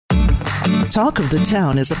Talk of the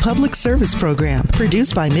Town is a public service program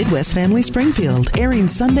produced by Midwest Family Springfield, airing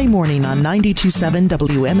Sunday morning on 92.7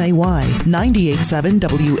 WMAY, 98.7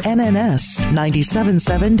 WNNS,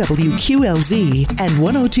 97.7 WQLZ, and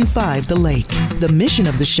 102.5 The Lake. The mission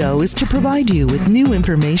of the show is to provide you with new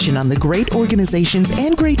information on the great organizations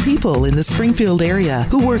and great people in the Springfield area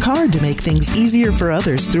who work hard to make things easier for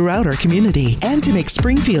others throughout our community and to make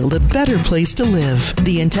Springfield a better place to live.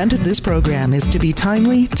 The intent of this program is to be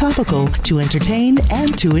timely, topical, to entertain,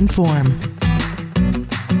 and to inform.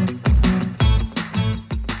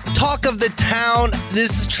 Talk of the Town.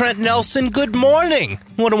 This is Trent Nelson. Good morning.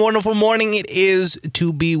 What a wonderful morning it is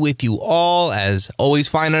to be with you all. As always,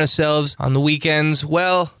 find ourselves on the weekends.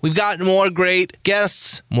 Well, we've got more great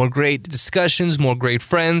guests, more great discussions, more great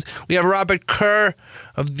friends. We have Robert Kerr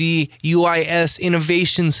of the UIS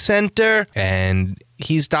Innovation Center, and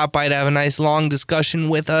he stopped by to have a nice long discussion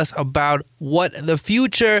with us about what the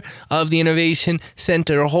future of the Innovation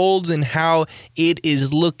Center holds and how it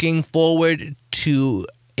is looking forward to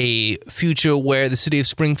a future where the city of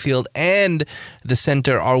Springfield and the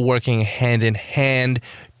center are working hand in hand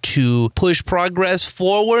to push progress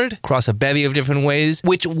forward across a bevy of different ways,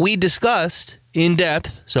 which we discussed in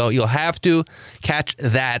depth, so you'll have to catch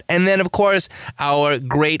that. And then, of course, our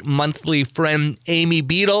great monthly friend, Amy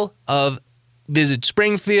Beadle of Visit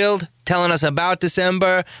Springfield, telling us about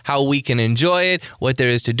December, how we can enjoy it, what there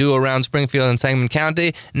is to do around Springfield and Sangamon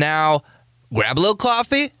County. Now, grab a little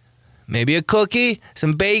coffee, maybe a cookie,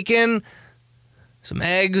 some bacon, some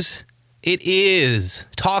eggs. It is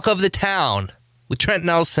Talk of the Town with Trent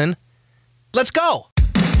Nelson. Let's go!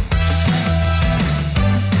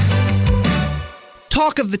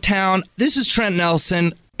 Talk of the Town. This is Trent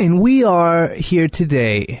Nelson. And we are here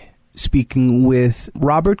today speaking with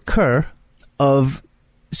Robert Kerr of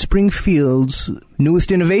Springfield's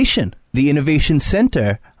newest innovation, the Innovation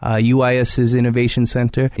Center, UIS's Innovation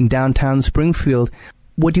Center in downtown Springfield.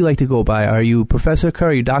 What do you like to go by? Are you Professor Kerr?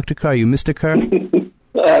 Are you Dr. Kerr? Are you Mr. Kerr?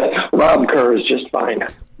 Rob Kerr is just fine.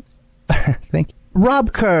 Thank you.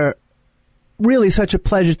 Rob Kerr, really such a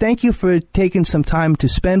pleasure. Thank you for taking some time to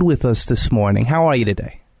spend with us this morning. How are you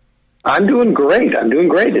today? I'm doing great.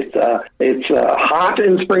 It's hot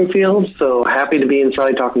in Springfield, so happy to be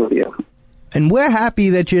inside talking with you. And we're happy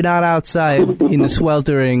that you're not outside in the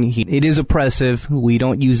sweltering heat. It is oppressive. We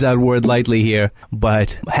don't use that word lightly here,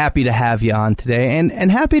 but happy to have you on today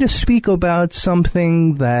and happy to speak about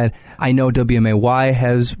something that I know WMAY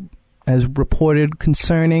has reported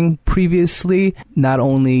concerning previously, not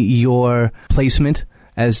only your placement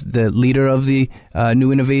as the leader of the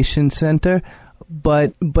new Innovation Center,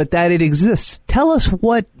 but that it exists. Tell us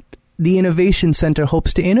what the Innovation Center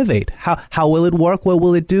hopes to innovate. How will it work? What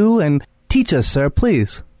will it do? And teach us, sir,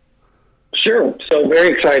 please. Sure. So very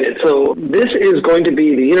excited. So this is going to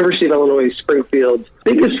be the University of Illinois Springfield's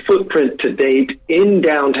biggest footprint to date in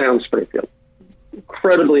downtown Springfield.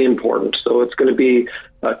 Incredibly important. So it's going to be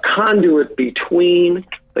a conduit between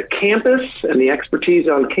the campus and the expertise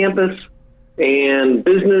on campus and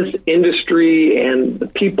business, industry, and the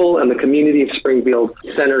people and the community of Springfield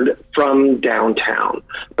centered from downtown.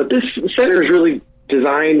 But this center is really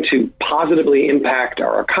designed to positively impact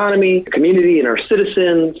our economy, community, and our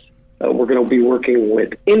citizens. We're going to be working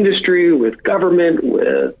with industry, with government,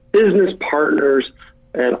 with business partners,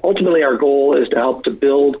 and ultimately our goal is to help to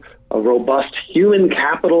build a robust human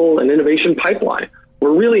capital and innovation pipeline.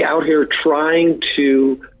 We're really out here trying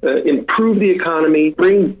to improve the economy,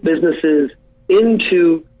 bring businesses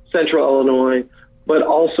into Central Illinois, but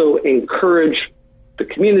also encourage the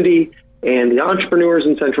community and the entrepreneurs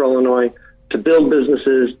in Central Illinois to build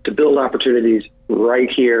businesses, to build opportunities right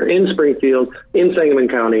here in Springfield, in Sangamon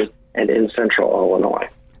County, and in Central Illinois.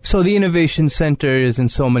 So the Innovation Center is, in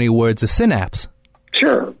so many words, a synapse.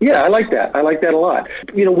 Sure. Yeah, I like that. I like that a lot.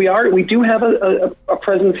 You know, we do have a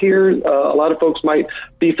presence here. A lot of folks might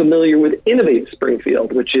be familiar with Innovate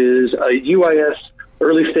Springfield, which is a UIS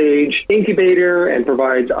early stage incubator and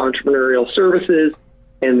provides entrepreneurial services.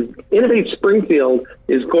 And Innovate Springfield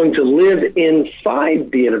is going to live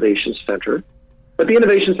inside the Innovation Center, but the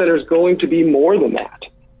Innovation Center is going to be more than that.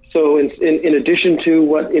 So in addition to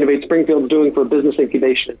what Innovate Springfield is doing for business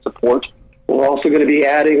incubation and support, we're also going to be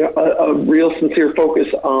adding a real sincere focus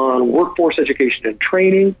on workforce education and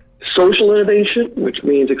training, social innovation, which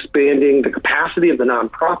means expanding the capacity of the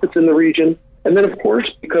nonprofits in the region. And then, of course,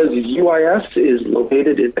 because UIS is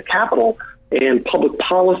located in the capital and public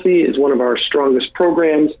policy is one of our strongest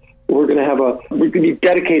programs, we're going to be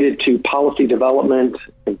dedicated to policy development,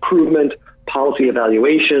 improvement, policy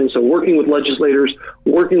evaluation. So working with legislators,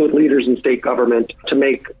 working with leaders in state government to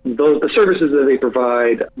make the services that they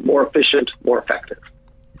provide more efficient, more effective.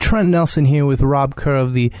 Trent Nelson here with Rob Kerr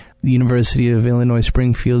of the University of Illinois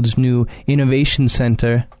Springfield's new Innovation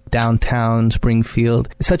Center, downtown Springfield.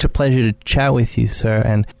 It's such a pleasure to chat with you, sir.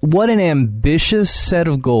 And what an ambitious set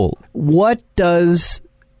of goals. What does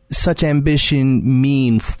such ambition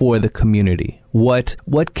mean for the community? What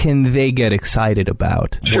can they get excited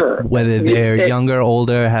about? Sure. Whether they're younger,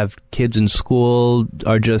 older, have kids in school,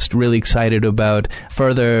 are just really excited about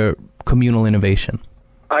further communal innovation.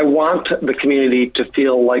 I want the community to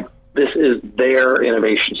feel like this is their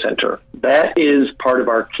innovation center. That is part of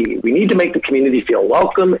our key. We need to make the community feel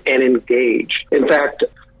welcome and engaged. In fact,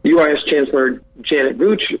 UIS Chancellor Janet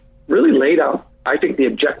Gooch really laid out, I think, the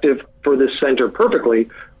objective for this center perfectly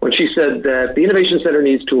when she said that the Innovation Center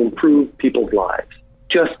needs to improve people's lives.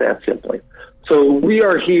 Just that simply. So we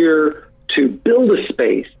are here to build a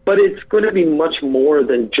space, but it's going to be much more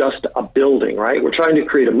than just a building, right? We're trying to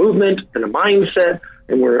create a movement and a mindset,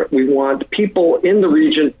 and we want people in the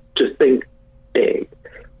region to think big.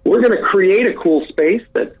 We're going to create a cool space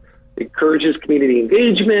that encourages community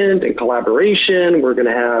engagement and collaboration. We're going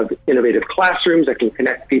to have innovative classrooms that can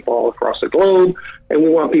connect people all across the globe. And we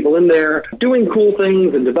want people in there doing cool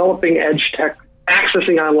things and developing edge tech,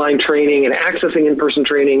 accessing online training and accessing in-person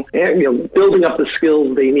training, and building up the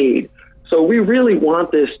skills they need. So we really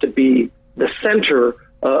want this to be the center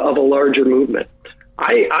of a larger movement.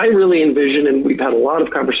 I really envision, and we've had a lot of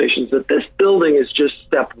conversations, that this building is just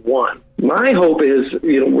step one. My hope is,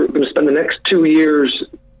 we're going to spend the next 2 years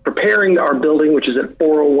preparing our building, which is at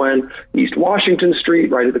 401 East Washington Street,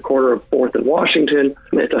 right at the corner of 4th and Washington.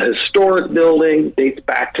 It's a historic building, dates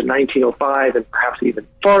back to 1905 and perhaps even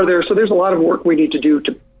farther. So there's a lot of work we need to do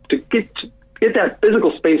to get that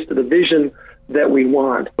physical space to the vision that we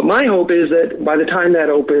want. But my hope is that by the time that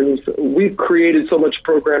opens, we've created so much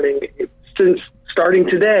programming since starting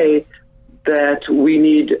today that we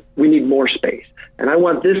need more space. And I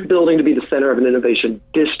want this building to be the center of an innovation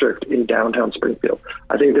district in downtown Springfield.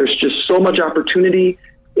 I think there's just so much opportunity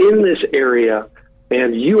in this area,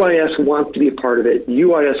 and UIS wants to be a part of it.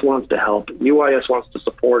 UIS wants to help. UIS wants to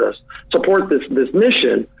support this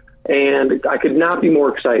mission, and I could not be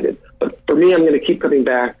more excited. But for me, I'm going to keep coming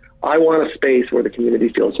back. I want a space where the community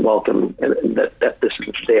feels welcome and that this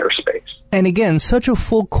is their space. And again, such a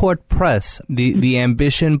full court press, the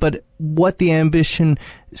ambition, but what the ambition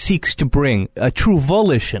seeks to bring, a true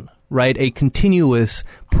volition, right? A continuous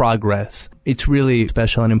progress. It's really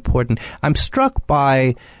special and important. I'm struck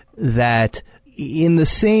by that in the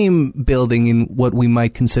same building, in what we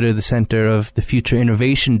might consider the center of the Future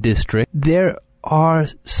Innovation District, there are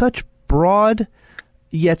such broad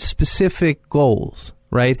yet specific goals.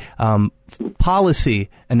 Right? Policy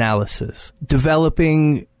analysis,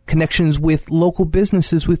 developing connections with local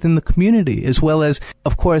businesses within the community, as well as,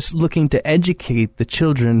 of course, looking to educate the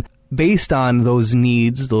children based on those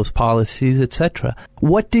needs, those policies, etc.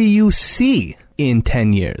 What do you see in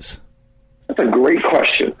 10 years? That's a great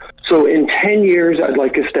question. So in 10 years, I'd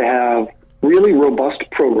like us to have really robust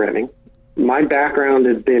programming. My background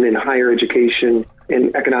has been in higher education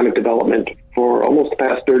and economic development for almost the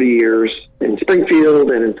past 30 years in Springfield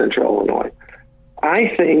and in Central Illinois.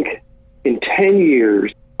 I think in 10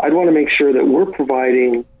 years, I'd want to make sure that we're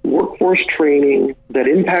providing workforce training that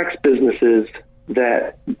impacts businesses,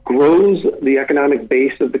 that grows the economic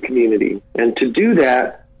base of the community. And to do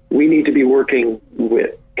that, we need to be working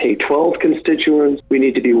with K-12 constituents. We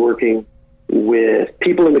need to be working with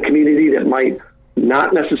people in the community that might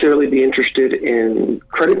not necessarily be interested in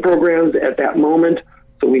credit programs at that moment.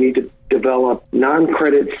 So we need to develop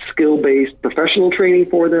non-credit, skill-based professional training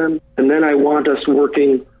for them. And then I want us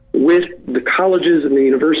working with the colleges and the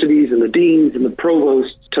universities and the deans and the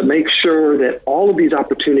provosts to make sure that all of these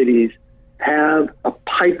opportunities have a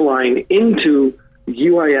pipeline into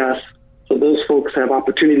UIS, so those folks have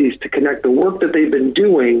opportunities to connect the work that they've been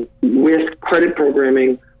doing with credit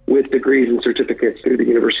programming, with degrees and certificates through the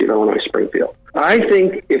University of Illinois Springfield. I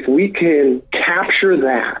think if we can capture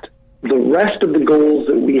that, the rest of the goals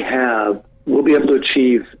that we have, we'll be able to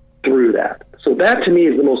achieve through that. So that to me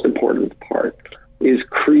is the most important part, is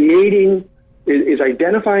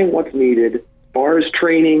identifying what's needed as far as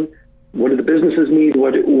training. What do the businesses need?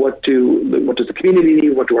 What does the community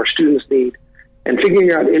need? What do our students need? And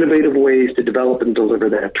figuring out innovative ways to develop and deliver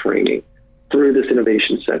that training through this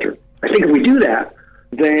innovation center. I think if we do that,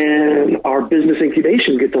 then our business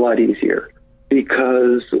incubation gets a lot easier,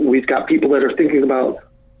 because we've got people that are thinking about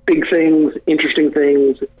big things, interesting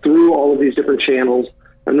things through all of these different channels,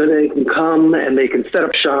 and then they can come and they can set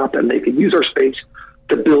up shop and they can use our space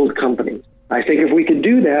to build companies. I think if we can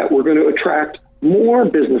do that, we're going to attract more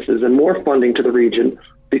businesses and more funding to the region,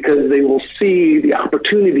 because they will see the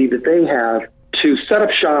opportunity that they have to set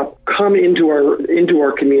up shop, come into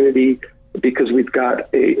our community, because we've got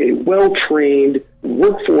a well-trained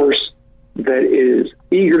workforce that is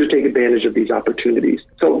eager to take advantage of these opportunities.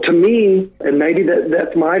 So to me, and maybe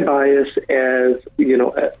that's my bias as,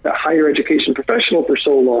 a higher education professional for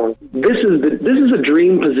so long, this is a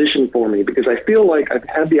dream position for me, because I feel like I've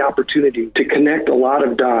had the opportunity to connect a lot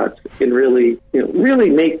of dots and really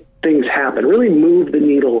make things happen, really move the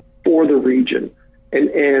needle for the region. And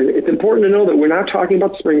it's important to know that we're not talking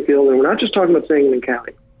about Springfield, and we're not just talking about Sangamon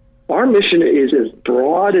County. Our mission is as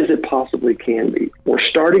broad as it possibly can be. We're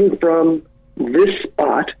starting from this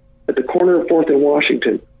spot at the corner of 4th and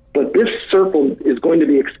Washington, but this circle is going to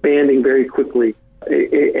be expanding very quickly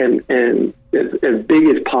and as big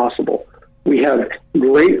as possible. We have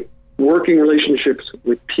great working relationships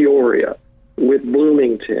with Peoria, with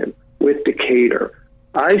Bloomington, with Decatur.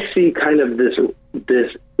 I see kind of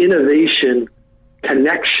this innovation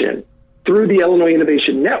connection through the Illinois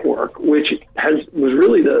Innovation Network, which was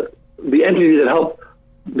really the entity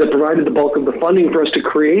that provided the bulk of the funding for us to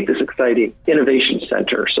create this exciting innovation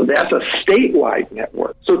center. So that's a statewide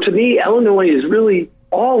network. So to me, Illinois is really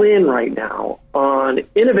all in right now on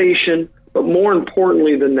innovation, but more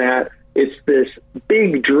importantly than that, it's this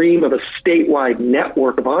big dream of a statewide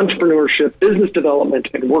network of entrepreneurship, business development,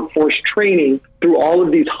 and workforce training through all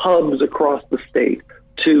of these hubs across the state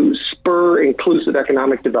to spur inclusive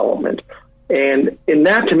economic development. And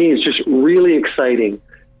that, to me, is just really exciting.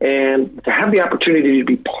 And to have the opportunity to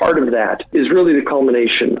be part of that is really the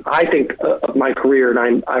culmination, I think, of my career.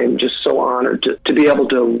 And I'm just so honored to be able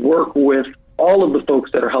to work with all of the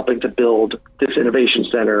folks that are helping to build this innovation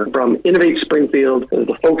center, from Innovate Springfield,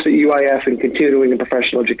 the folks at UIS and Continuing and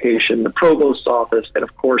Professional Education, the Provost's office, and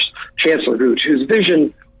of course, Chancellor Gooch, whose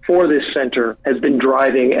vision for this center has been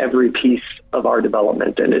driving every piece of our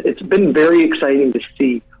development. And it's been very exciting to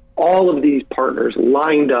see all of these partners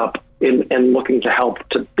lined up and looking to help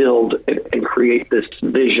to build and create this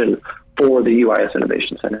vision for the UIS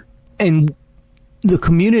Innovation Center. And the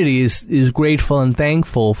community is grateful and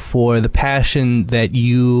thankful for the passion that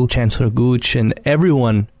you, Chancellor Gooch, and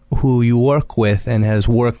everyone who you work with and has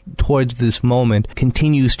worked towards this moment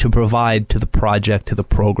continues to provide to the project, to the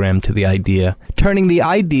program, to the idea, turning the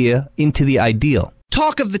idea into the ideal.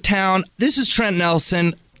 Talk of the town. This is Trent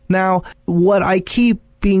Nelson. Now, what I keep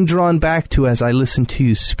being drawn back to as I listen to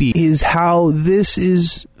you speak is how this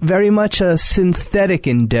is very much a synthetic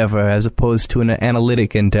endeavor as opposed to an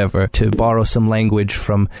analytic endeavor, to borrow some language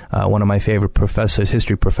from one of my favorite professors,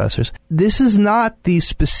 history professors. This is not the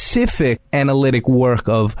specific analytic work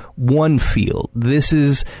of one field. This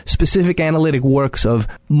is specific analytic works of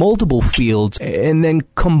multiple fields and then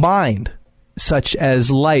combined, such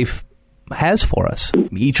as life has for us.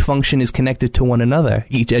 Each function is connected to one another.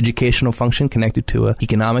 Each educational function connected to an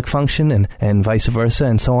economic function and vice versa,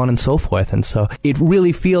 and so on and so forth. And so it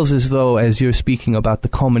really feels as though, as you're speaking about the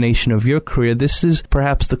culmination of your career, this is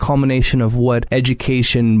perhaps the culmination of what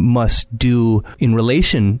education must do in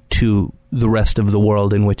relation to the rest of the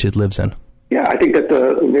world in which it lives in. Yeah, I think that's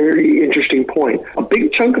a very interesting point. A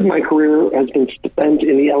big chunk of my career has been spent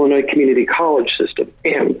in the Illinois community college system.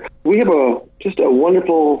 And we have just a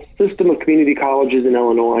wonderful system of community colleges in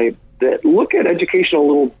Illinois that look at education a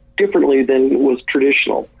little differently than was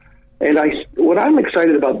traditional. And what I'm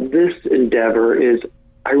excited about this endeavor is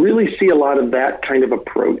I really see a lot of that kind of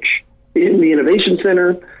approach in the Innovation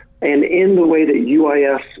Center and in the way that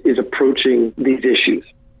UIS is approaching these issues,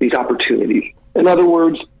 these opportunities. In other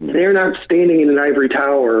words, they're not standing in an ivory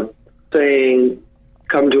tower saying,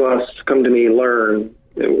 come to us, come to me, learn.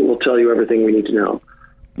 We'll tell you everything we need to know.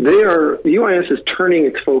 UIS is turning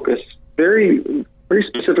its focus very, very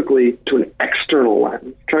specifically to an external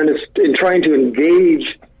lens, trying to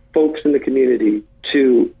engage folks in the community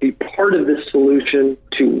to be part of this solution,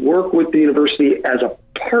 to work with the university as a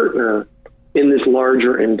partner in this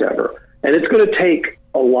larger endeavor. And it's going to take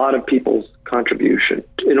a lot of people's contribution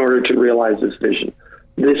in order to realize this vision.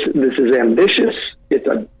 This is ambitious.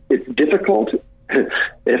 It's difficult.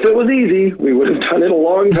 If it was easy, we would have done it a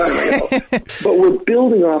long time ago. But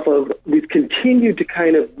we've continued to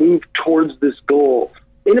kind of move towards this goal.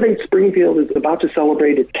 Innovate Springfield is about to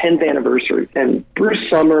celebrate its 10th anniversary, and Bruce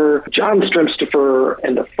Sommer, John Stremstifer,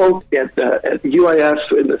 and the folks at UIS,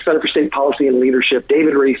 in the Center for State Policy and Leadership,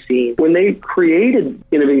 David Racine, when they created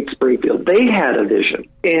Innovate Springfield, they had a vision.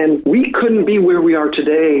 And we couldn't be where we are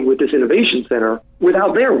today with this Innovation Center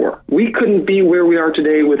without their work. We couldn't be where we are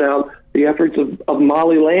today without the efforts of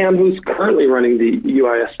Molly Lamb, who's currently running the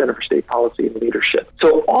UIS Center for State Policy and Leadership.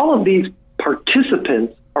 So all of these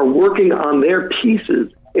participants are working on their pieces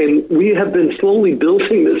And we have been slowly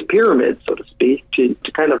building this pyramid, so to speak, to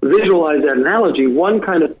kind of visualize that analogy, one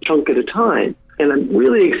kind of chunk at a time. And I'm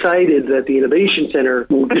really excited that the Innovation Center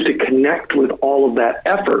will get to connect with all of that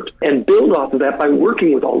effort and build off of that by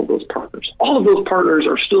working with all of those partners. All of those partners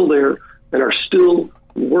are still there and are still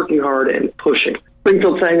working hard and pushing.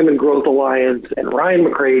 Springfield Sangamon Growth Alliance and Ryan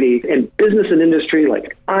McCready and business and industry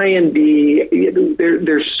like IND.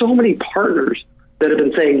 There's so many partners that have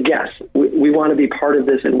been saying, yes, we want to be part of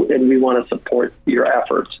this and we want to support your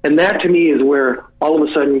efforts. And that to me is where all of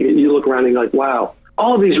a sudden you look around and you're like, wow,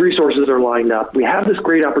 all of these resources are lined up. We have this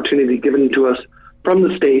great opportunity given to us from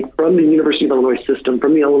the state, from the University of Illinois system,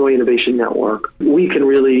 from the Illinois Innovation Network. We can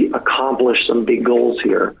really accomplish some big goals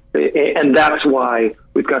here. And that's why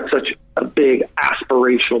we've got such a big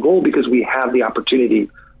aspirational goal, because we have the opportunity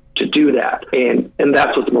to do that. And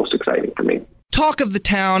that's what's most exciting for me. Talk of the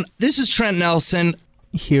town. This is Trent Nelson.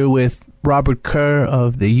 Here with Robert Kerr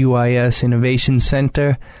of the UIS Innovation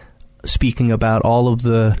Center, speaking about all of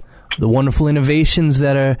the wonderful innovations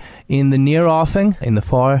that are in the near offing, in the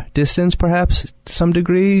far distance, perhaps, to some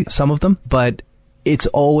degree, some of them. But it's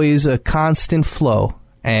always a constant flow.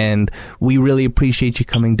 And we really appreciate you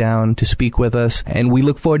coming down to speak with us. And we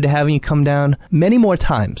look forward to having you come down many more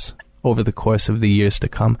times over the course of the years to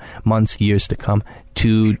come, months, years to come,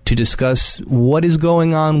 to discuss what is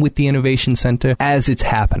going on with the Innovation Center as it's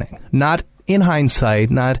happening. Not in hindsight,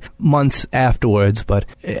 not months afterwards, but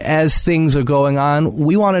as things are going on,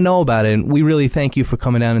 we want to know about it. And we really thank you for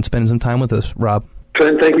coming down and spending some time with us, Rob.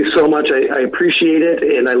 Trent, thank you so much. I appreciate it,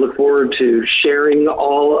 and I look forward to sharing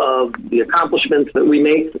all of the accomplishments that we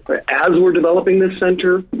make as we're developing this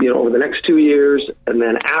center, over the next 2 years, and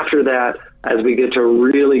then after that, as we get to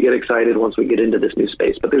really get excited once we get into this new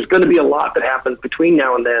space. But there's going to be a lot that happens between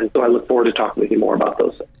now and then, so I look forward to talking with you more about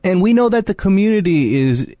those things. And we know that the community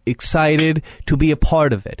is excited to be a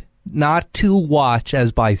part of it, not to watch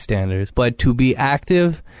as bystanders, but to be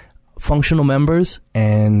active, functional members,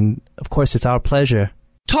 and of course, it's our pleasure.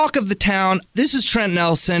 Talk of the town. This is Trent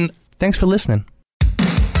Nelson. Thanks for listening.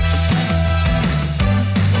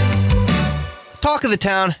 Talk of the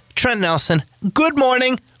town, Trent Nelson. Good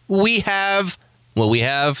morning. We have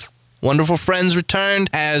wonderful friends returned.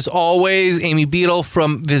 As always, Amy Beadle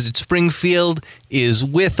from Visit Springfield is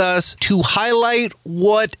with us to highlight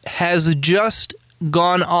what has just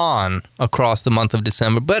gone on across the month of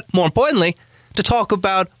December, but more importantly, to talk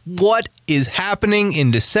about what is happening in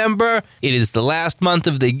December. It is the last month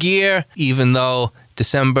of the year, even though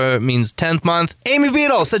December means 10th month. Amy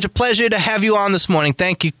Beadle, such a pleasure to have you on this morning.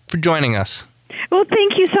 Thank you for joining us. Well,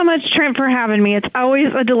 thank you so much, Trent, for having me. It's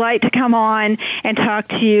always a delight to come on and talk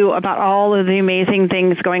to you about all of the amazing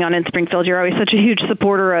things going on in Springfield. You're always such a huge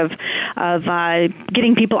supporter of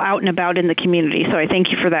getting people out and about in the community, so I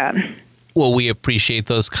thank you for that. Well, we appreciate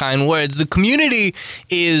those kind words. The community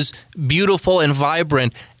is beautiful and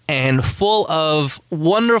vibrant and full of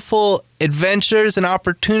wonderful adventures and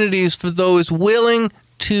opportunities for those willing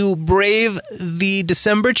to brave the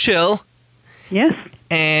December chill. Yes.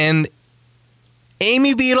 And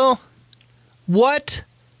Amy Beadle, what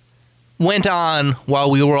went on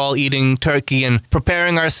while we were all eating turkey and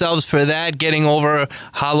preparing ourselves for that, getting over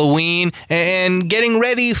Halloween, and getting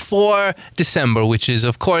ready for December, which is,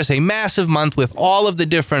 of course, a massive month with all of the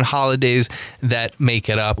different holidays that make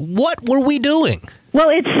it up? What were we doing? Well,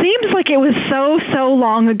 it seems like it was so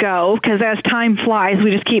long ago, because as time flies,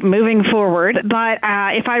 we just keep moving forward. But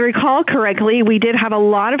if I recall correctly, we did have a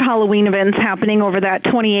lot of Halloween events happening over that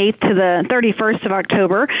 28th to the 31st of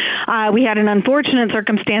October. We had an unfortunate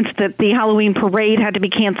circumstance that the Halloween parade had to be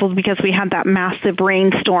canceled because we had that massive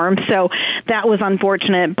rainstorm. So that was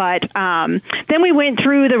unfortunate. But then we went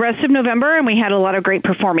through the rest of November, and we had a lot of great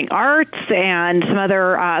performing arts and some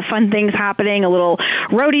other fun things happening, a little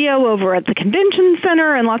rodeo over at the convention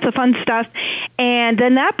center and lots of fun stuff. And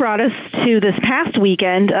then that brought us to this past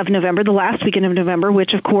weekend of November, the last weekend of November,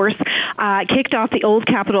 which of course kicked off the Old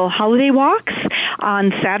Capitol holiday walks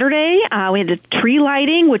on Saturday. We had a tree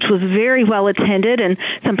lighting, which was very well attended, and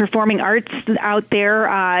some performing arts out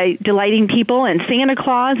there delighting people, and Santa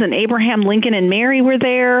Claus and Abraham Lincoln and Mary were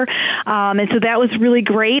there. And so that was really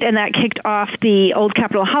great, and that kicked off the Old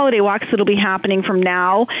Capitol holiday walks that'll be happening from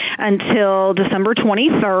now until December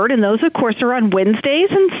 23rd, and those of course are on Wednesdays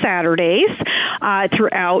and Saturdays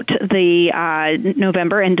throughout the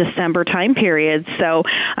November and December time periods. So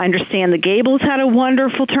I understand the Gables had a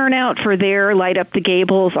wonderful turnout for their Light Up the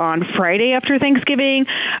Gables on Friday after Thanksgiving.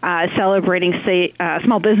 Celebrating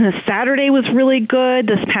Small Business Saturday was really good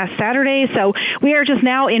this past Saturday. So we are just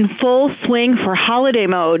now in full swing for holiday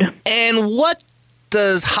mode. And what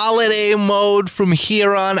does holiday mode from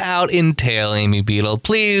here on out entail, Amy Beadle?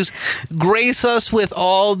 Please grace us with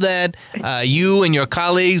all that you and your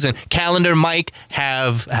colleagues and Calendar Mike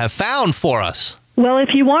have found for us. Well,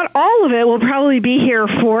 if you want all of it, we'll probably be here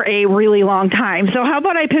for a really long time. So how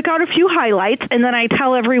about I pick out a few highlights, and then I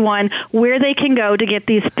tell everyone where they can go to get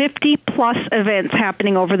these 50-plus events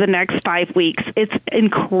happening over the next 5 weeks. It's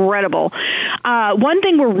incredible. One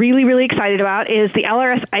thing we're really, really excited about is the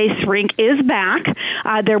LRS ice rink is back.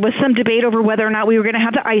 There was some debate over whether or not we were going to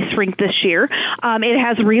have the ice rink this year. It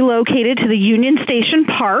has relocated to the Union Station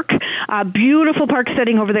Park, beautiful park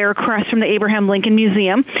setting over there across from the Abraham Lincoln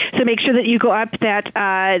Museum. So make sure that you go up that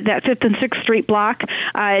 5th and 6th Street block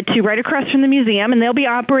to right across from the museum, and they'll be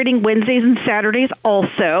operating Wednesdays and Saturdays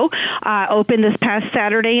also. Open this past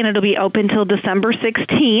Saturday, and it'll be open till December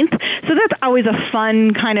 16th. So that's always a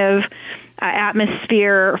fun kind of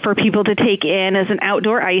atmosphere for people to take in as an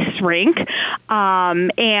outdoor ice rink.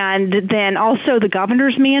 And then also the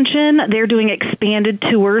Governor's Mansion, they're doing expanded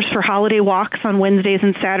tours for holiday walks on Wednesdays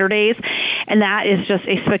and Saturdays. And that is just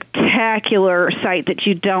a spectacular sight that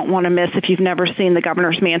you don't want to miss if you've never seen the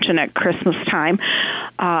Governor's Mansion at Christmas time.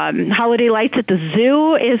 Holiday lights at the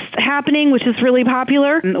zoo is happening, which is really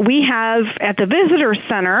popular. We have at the Visitor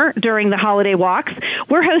Center during the holiday walks,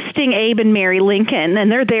 we're hosting Abe and Mary Lincoln,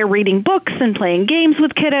 and they're there reading books and playing games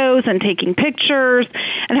with kiddos and taking pictures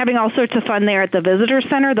and having all sorts of fun there at the Visitor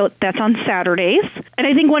Center. That's on Saturdays. And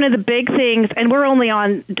I think one of the big things, and we're only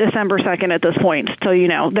on December 2nd at this point, so you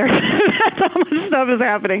know, there's so much stuff is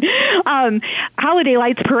happening. Holiday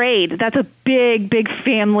Lights Parade, that's a big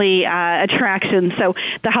family attraction. So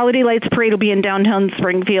the Holiday Lights Parade will be in downtown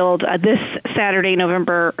Springfield this Saturday,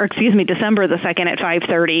 December the 2nd at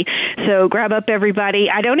 5:30. So grab up everybody.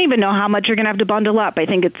 I don't even know how much you're going to have to bundle up. I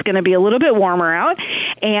think it's going to be a little bit warmer out.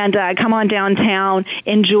 And come on downtown,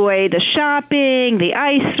 enjoy the shopping, the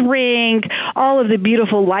ice rink, all of the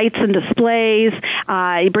beautiful lights and displays.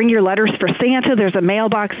 You bring your letters for Santa. There's a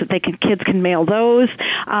mailbox that kids can mail those.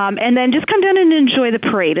 And then just come down and enjoy the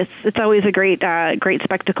parade. It's always a great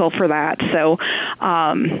spectacle for that. So,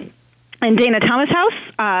 in Dana Thomas House,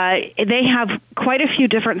 they have quite a few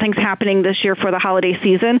different things happening this year for the holiday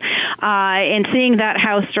season. And seeing that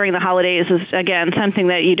house during the holidays is, again, something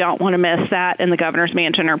that you don't want to miss. That and the Governor's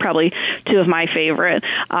Mansion are probably two of my favorite.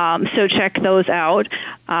 So check those out.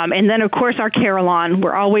 And then, of course, our Carillon.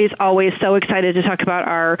 We're always so excited to talk about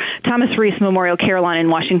our Thomas Reese Memorial Carillon in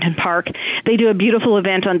Washington Park. They do a beautiful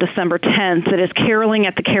event on December 10th that is caroling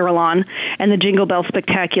at the Carillon and the Jingle Bell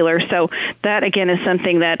Spectacular. So that, again, is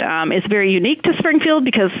something that is very unique to Springfield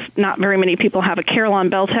because not very many people have a Carillon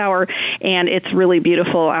bell tower, and it's really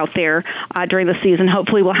beautiful out there during the season.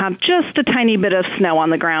 Hopefully we'll have just a tiny bit of snow on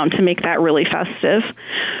the ground to make that really festive.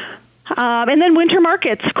 And then winter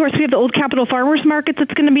markets. Of course, we have the Old Capitol Farmers Market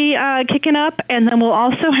that's going to be kicking up, and then we'll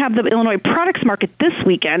also have the Illinois Products Market this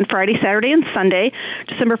weekend, Friday, Saturday, and Sunday,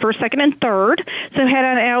 December 1st, 2nd, and 3rd. So head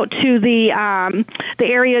on out to the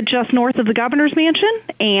area just north of the Governor's Mansion,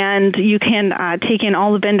 and you can take in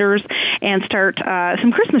all the vendors and start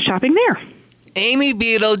some Christmas shopping there. Amy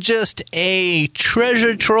Beadle, just a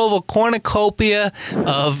treasure trove, a cornucopia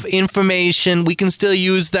of information. We can still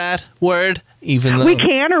use that word, even though... We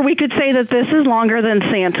can, or we could say that this is longer than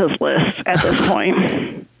Santa's list at this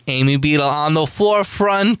point. Amy Beadle on the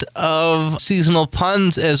forefront of seasonal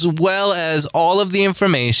puns, as well as all of the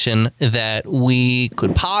information that we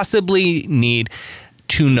could possibly need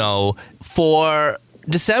to know for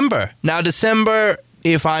December. Now, December,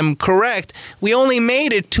 if I'm correct, we only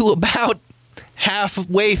made it to about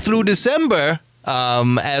halfway through December,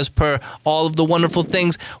 as per all of the wonderful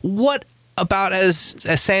things. What about as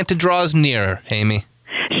Santa draws nearer, Amy?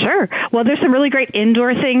 Sure. Well, there's some really great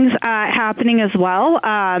indoor things happening as well.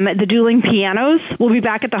 The Dueling Pianos will be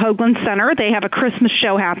back at the Hoagland Center. They have a Christmas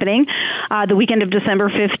show happening the weekend of December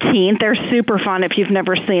 15th. They're super fun if you've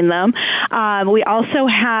never seen them. We also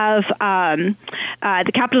have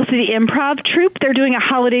the Capital City Improv Troupe. They're doing a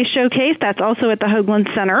holiday showcase. That's also at the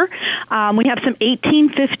Hoagland Center. We have some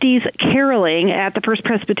 1850s caroling at the First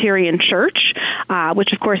Presbyterian Church,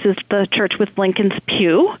 which, of course, is the church with Lincoln's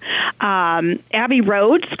pew. Abbey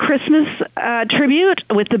Road's Christmas tribute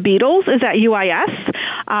with the Beatles is at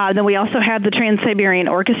UIS. Then we also have the Trans-Siberian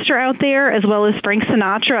Orchestra out there, as well as Frank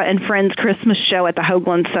Sinatra and Friends Christmas show at the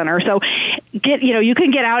Hoagland Center. So you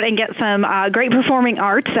can get out and get some great performing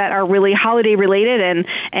arts that are really holiday related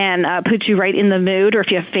and put you right in the mood. Or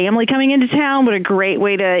if you have family coming into town, what a great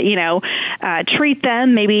way to treat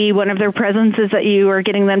them. Maybe one of their presents is that you are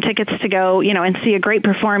getting them tickets to go and see a great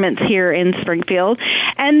performance here in Springfield.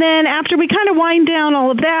 And then after we kind of wind down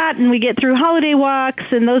all of that and we get through holiday walks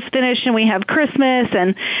and those finish and we have Christmas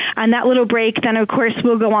and that little break, then of course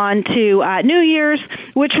we'll go on to New Year's,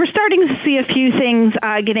 which we're starting to see a few things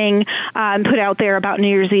getting put out there about New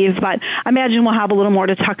Year's Eve, but I imagine we'll have a little more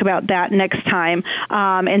to talk about that next time.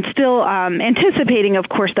 And still anticipating, of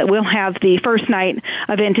course, that we'll have the first night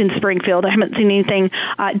event in Springfield. I haven't seen anything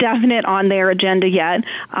definite on their agenda yet.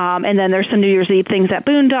 And then there's some New Year's Eve things at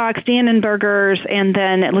Boondocks, Dannenberger's, and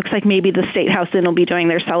then it looks like maybe the State House Inn will be doing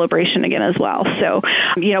their celebration again as well. So,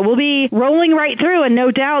 we'll be rolling right through, and no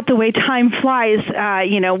doubt the way time flies,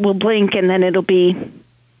 we'll blink and then it'll be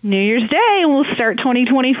New Year's Day, and we'll start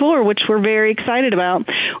 2024, which we're very excited about.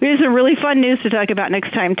 We have some really fun news to talk about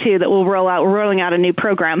next time, too, that we'll roll out. We're rolling out a new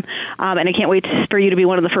program, and I can't wait for you to be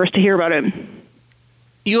one of the first to hear about it.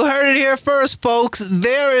 You heard it here first, folks.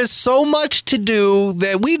 There is so much to do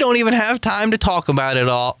that we don't even have time to talk about it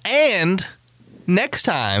all. And next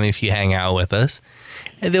time, if you hang out with us,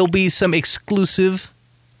 there'll be some exclusive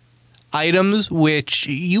items which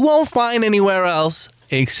you won't find anywhere else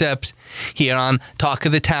except here on Talk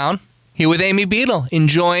of the Town, here with Amy Beadle,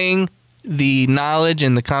 enjoying the knowledge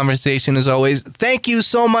and the conversation as always. Thank you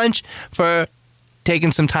so much for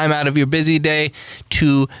taking some time out of your busy day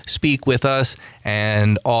to speak with us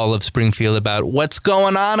and all of Springfield about what's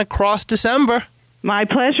going on across December. My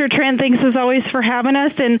pleasure, Trent. Thanks as always for having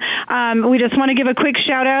us. And we just want to give a quick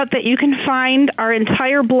shout out that you can find our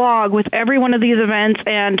entire blog with every one of these events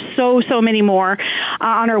and so many more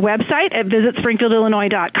on our website at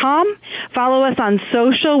visitspringfieldillinois.com. Follow us on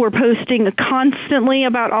social. We're posting constantly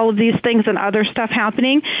about all of these things and other stuff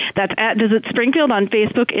happening. That's at Visit Springfield on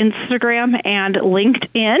Facebook, Instagram, and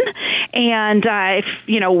LinkedIn. And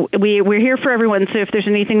we're here for everyone. So if there's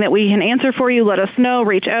anything that we can answer for you, let us know.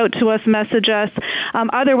 Reach out to us, message us.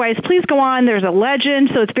 Otherwise, please go on. There's a legend,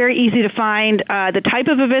 so it's very easy to find the type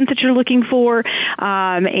of event that you're looking for.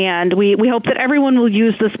 And we hope that everyone will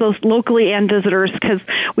use this, both locally and visitors, because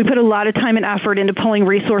we put a lot of time and effort into pulling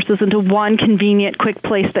resources into one convenient, quick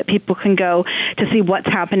place that people can go to see what's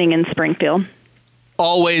happening in Springfield.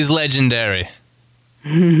 Always legendary.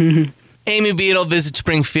 Amy Beadle, Visit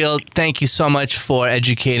Springfield, thank you so much for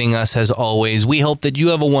educating us as always. We hope that you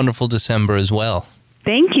have a wonderful December as well.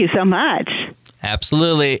 Thank you so much.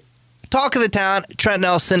 Absolutely. Talk of the Town, Trent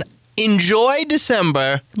Nelson. Enjoy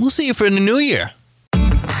December. We'll see you for the new year.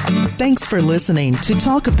 Thanks for listening to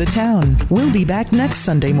Talk of the Town. We'll be back next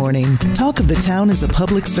Sunday morning. Talk of the Town is a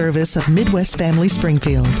public service of Midwest Family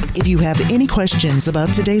Springfield. If you have any questions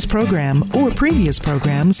about today's program or previous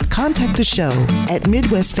programs, contact the show at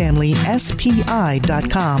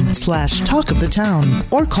MidwestFamilySPI.com/Talk of the Town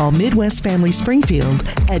or call Midwest Family Springfield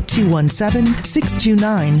at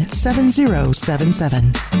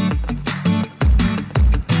 217-629-7077.